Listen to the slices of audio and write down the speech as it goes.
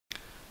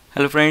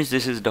Hello friends,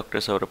 this is Dr.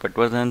 Sourabh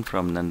Patwardhan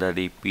from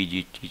Nandadi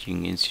PG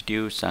Teaching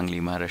Institute, Sangli,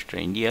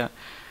 Maharashtra, India.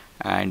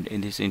 And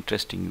in this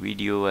interesting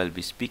video, I'll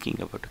be speaking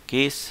about a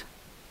case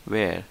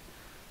where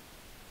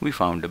we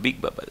found a big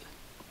bubble.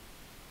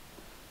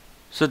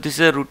 So this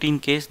is a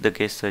routine case. The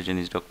case surgeon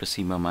is Dr.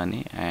 Seema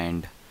Mane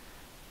and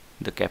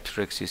the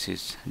capsulorrhexis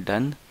is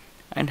done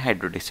and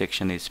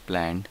hydrodissection is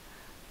planned.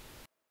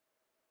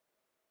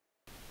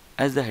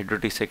 As the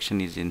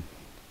hydrodissection is in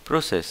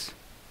process,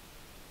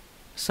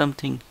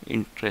 something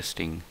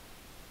interesting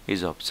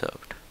is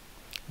observed.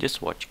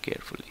 Just watch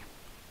carefully.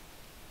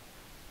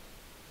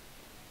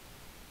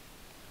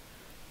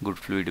 Good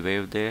fluid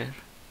wave there.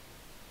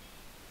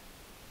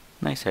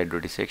 Nice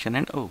hydrodissection,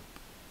 and oh,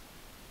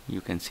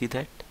 you can see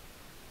that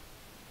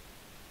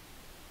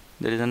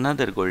there is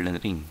another golden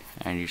ring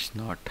and it's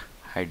not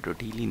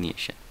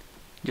hydrodelineation.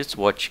 Just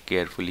watch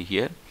carefully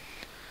here.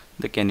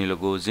 The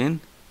cannula goes in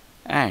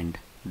and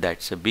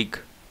that's a big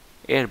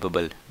air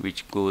bubble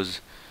which goes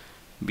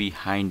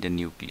behind the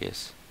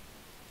nucleus.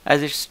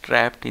 As it's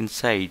trapped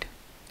inside,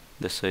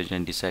 the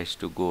surgeon decides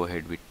to go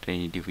ahead with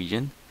trainee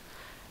division,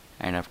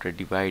 and after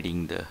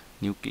dividing the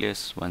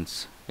nucleus,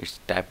 once it's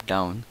tapped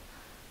down,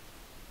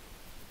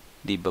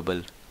 the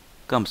bubble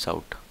comes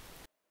out.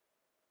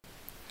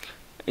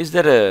 Is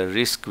there a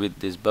risk with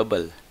this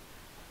bubble?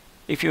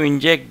 If you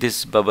inject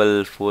this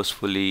bubble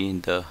forcefully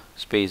in the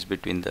space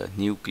between the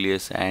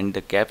nucleus and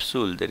the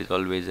capsule, there is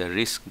always a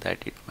risk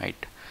that it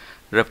might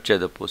rupture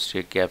the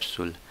posterior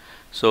capsule.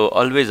 So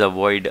always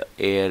avoid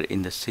air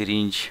in the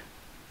syringe.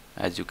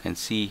 As you can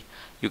see,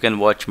 you can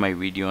watch my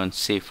video on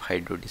safe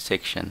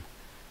hydrodissection.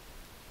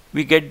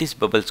 We get these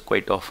bubbles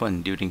quite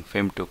often during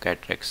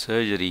femtocataract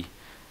surgery,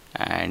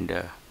 and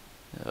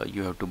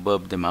you have to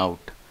burp them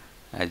out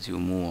as you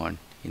move on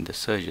in the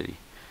surgery.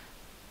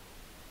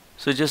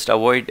 So just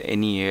avoid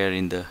any air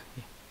in the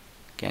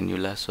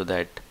cannula so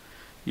that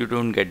you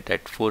don't get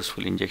that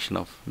forceful injection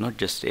of not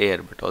just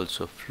air but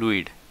also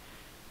fluid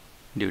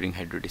during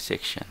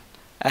hydrodissection.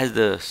 As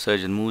the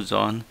surgeon moves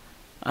on,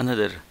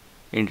 another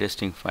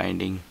interesting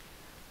finding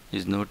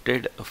is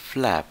noted. A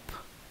flap,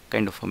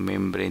 kind of a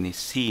membrane, is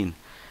seen,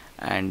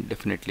 and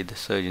definitely the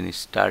surgeon is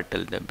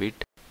startled a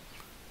bit.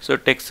 So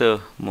it takes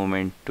a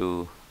moment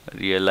to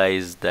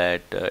realize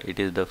that it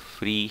is the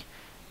free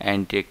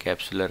anterior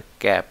capsular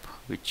cap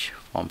which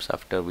forms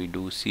after we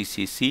do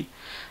CCC,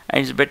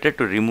 and it's better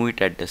to remove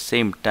it at the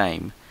same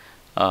time.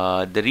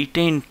 The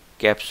retained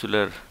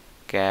capsular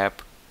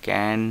cap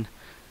can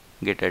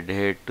get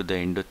adhered to the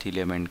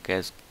endothelium and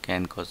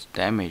can cause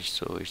damage,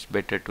 so it's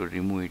better to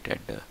remove it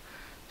at the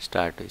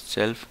start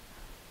itself.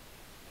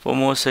 For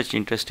more such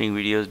interesting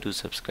videos, do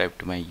subscribe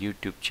to my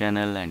YouTube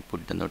channel and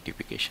put the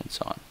notifications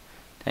on.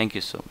 Thank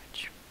you so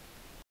much.